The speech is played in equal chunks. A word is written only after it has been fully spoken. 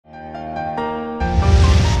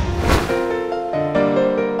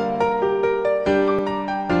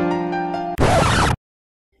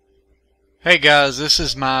Hey guys, this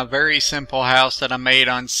is my very simple house that I made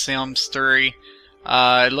on Sims 3.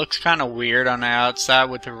 It looks kind of weird on the outside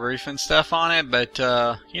with the roof and stuff on it, but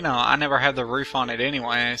you know, I never had the roof on it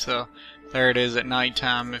anyway, so there it is at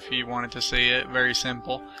nighttime if you wanted to see it. Very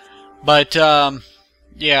simple. But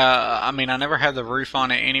yeah, I mean, I never had the roof on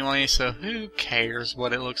it anyway, so who cares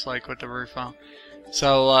what it looks like with the roof on.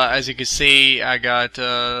 So as you can see, I got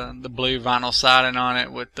the blue vinyl siding on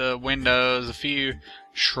it with the windows, a few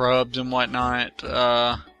shrubs and whatnot.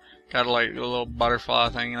 Got like a little butterfly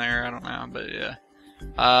thing there, I don't know, but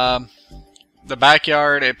yeah. The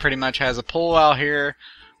backyard, it pretty much has a pool out here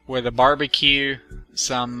with a barbecue,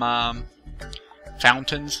 some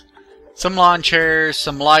fountains, some lawn chairs,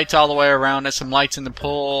 some lights all the way around it, some lights in the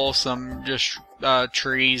pool, some just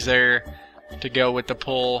trees there to go with the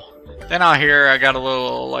pool. Then out here I got a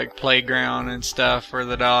little like playground and stuff for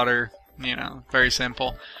the daughter. You know, very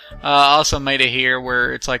simple. I also made it here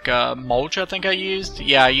where it's like a mulch, I think I used.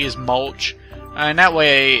 Yeah, I used mulch. And that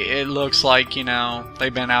way it looks like, you know,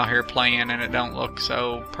 they've been out here playing and it don't look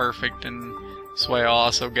so perfect. And this way I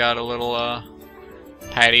also got a little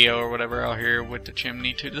patio or whatever out here with the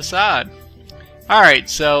chimney to the side. Alright,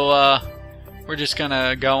 so we're just going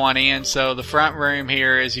to go on in. So the front room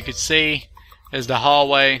here, as you can see, is the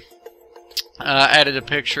hallway. Added a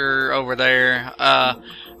picture over there.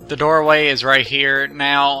 The doorway is right here.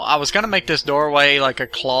 Now, I was going to make this doorway like a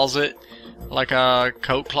closet, like a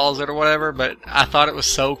coat closet or whatever, but I thought it was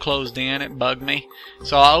so closed in, it bugged me.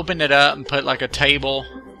 So I opened it up and put like a table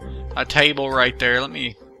right there. Let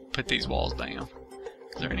me put these walls down.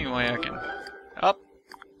 Is there any way I can... Up.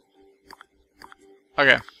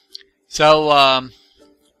 Okay. So,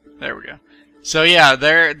 there we go. So yeah,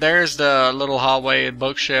 there's the little hallway, a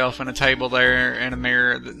bookshelf, and a table there, and a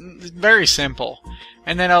mirror. Very simple.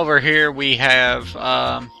 And then over here we have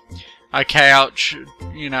a couch,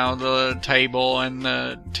 you know, the table and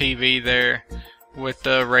the TV there, with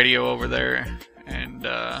the radio over there, and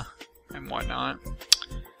whatnot.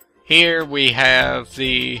 Here we have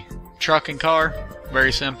the truck and car.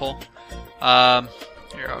 Very simple.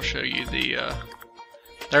 Here, I'll show you the.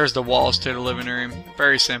 There's the walls to the living room.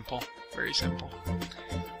 Very simple. Very simple.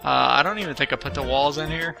 I don't even think I put the walls in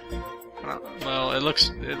here. Well, it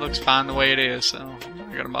looks fine the way it is, so I'm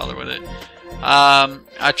not gonna bother with it.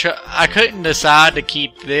 I couldn't decide to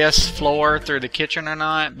keep this floor through the kitchen or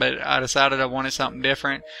not, but I decided I wanted something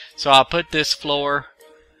different, so I put this floor.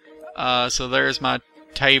 So there's my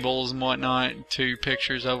tables and whatnot. 2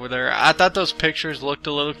 pictures over there. I thought those pictures looked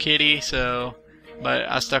a little kiddie, so but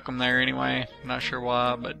I stuck them there anyway. I'm not sure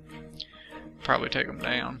why, but probably take them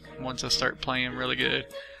down once I start playing really good.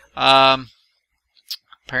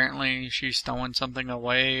 Apparently she's throwing something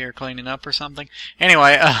away or cleaning up or something.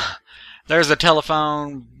 Anyway, there's a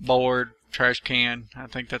telephone, board, trash can. I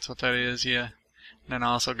think that's what that is, yeah. And then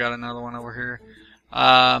I also got another one over here.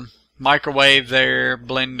 Microwave there,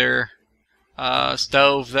 blender,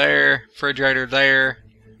 stove there, refrigerator there.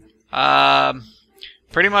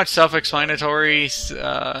 Pretty much self-explanatory.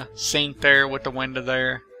 Sink there with the window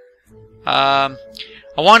there. I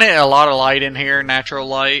wanted a lot of light in here, natural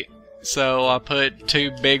light, so I put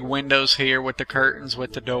 2 big windows here with the curtains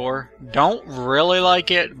with the door. Don't really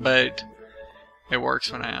like it, but it works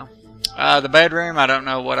for now. The bedroom, I don't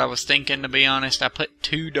know what I was thinking, to be honest. I put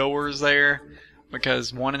 2 doors there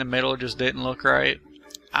because one in the middle just didn't look right.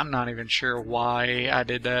 I'm not even sure why I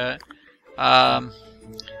did that.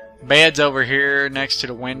 Bed's over here next to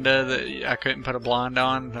the window that I couldn't put a blind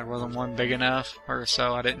on. There wasn't one big enough, or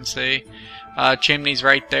so I didn't see. Chimney's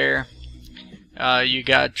right there. You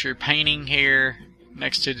got your painting here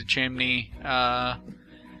next to the chimney.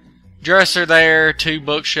 Dresser there. 2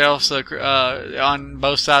 bookshelves on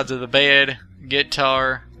both sides of the bed.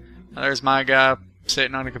 Guitar. There's my guy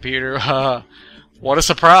sitting on the computer. What a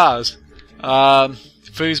surprise.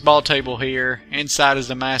 Foosball table here. Inside is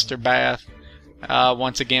the master bath.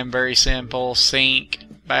 Once again, very simple. Sink,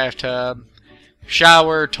 bathtub,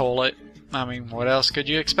 shower, toilet. I mean, what else could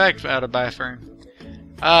you expect out of a bathroom?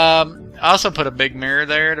 I also put a big mirror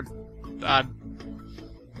there. I'm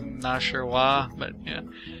not sure why, but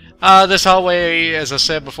yeah. This hallway, as I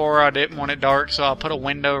said before, I didn't want it dark, so I put a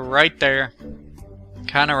window right there.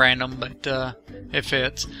 Kind of random, but it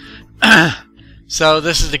fits. So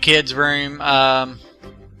this is the kids' room.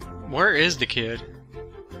 Where is the kid?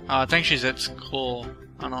 I think she's at school.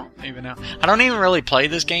 I don't even know. I don't even really play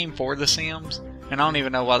this game for The Sims, and I don't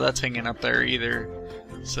even know why that's hanging up there either.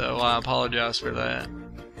 So I apologize for that.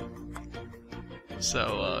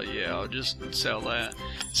 So yeah, I'll just sell that.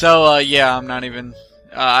 So yeah, I'm not even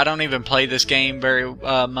I don't even play this game very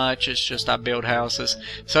much. It's just I build houses.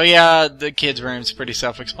 So yeah, the kids' room's pretty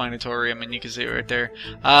self-explanatory. I mean, you can see it right there.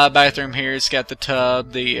 Bathroom here. It's got the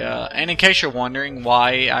tub. And in case you're wondering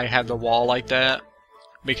why I have the wall like that,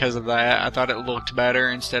 because of that, I thought it looked better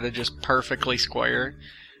instead of just perfectly square.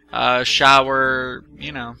 Shower.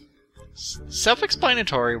 You know,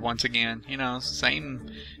 self-explanatory once again. You know,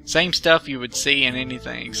 same stuff you would see in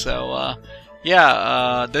anything. So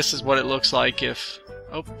yeah, this is what it looks like if.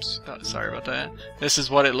 Oops, sorry about that. This is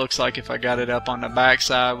what it looks like if I got it up on the back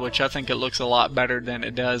side, which I think it looks a lot better than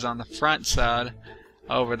it does on the front side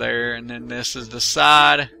over there. And then this is the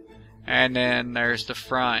side, and then there's the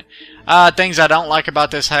front. Things I don't like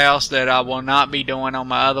about this house that I will not be doing on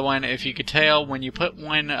my other one. If you could tell, when you put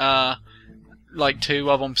one, like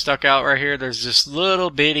two of them stuck out right here, there's this little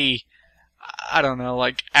bitty, I don't know,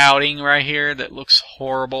 like outing right here that looks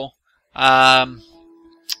horrible.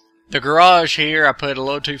 The garage here I put a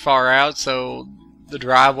little too far out, so the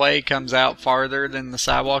driveway comes out farther than the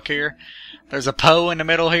sidewalk here. There's a pole in the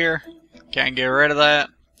middle here. Can't get rid of that.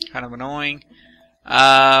 Kind of annoying.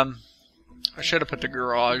 I should have put the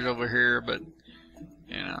garage over here, but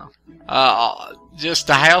you know, just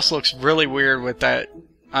the house looks really weird with that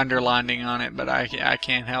underlining on it. But I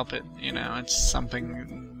can't help it. You know, it's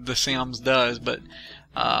something The Sims does, but.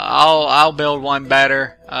 I'll build one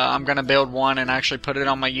better. I'm gonna build one and actually put it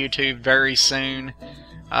on my YouTube very soon.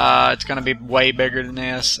 It's gonna be way bigger than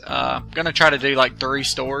this. I'm gonna try to do like 3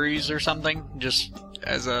 stories or something, just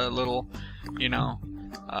as a little, you know,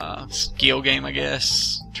 skill game, I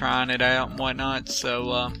guess, trying it out and whatnot.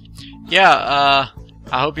 So yeah,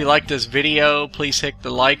 I hope you like this video. Please hit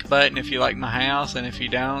the like button if you like my house, and if you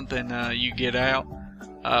don't, then you get out.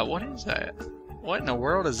 What is that? What in the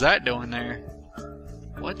world is that doing there?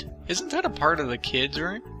 What? Isn't that a part of the kids'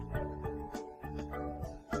 room?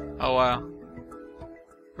 Oh wow.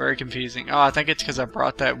 Very confusing. Oh, I think it's because I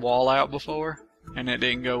brought that wall out before, and it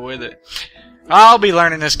didn't go with it. I'll be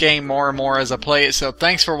learning this game more and more as I play it, so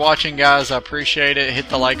thanks for watching, guys. I appreciate it. Hit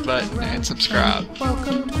the like button and subscribe.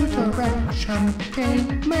 Welcome to Direction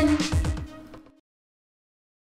Gaming.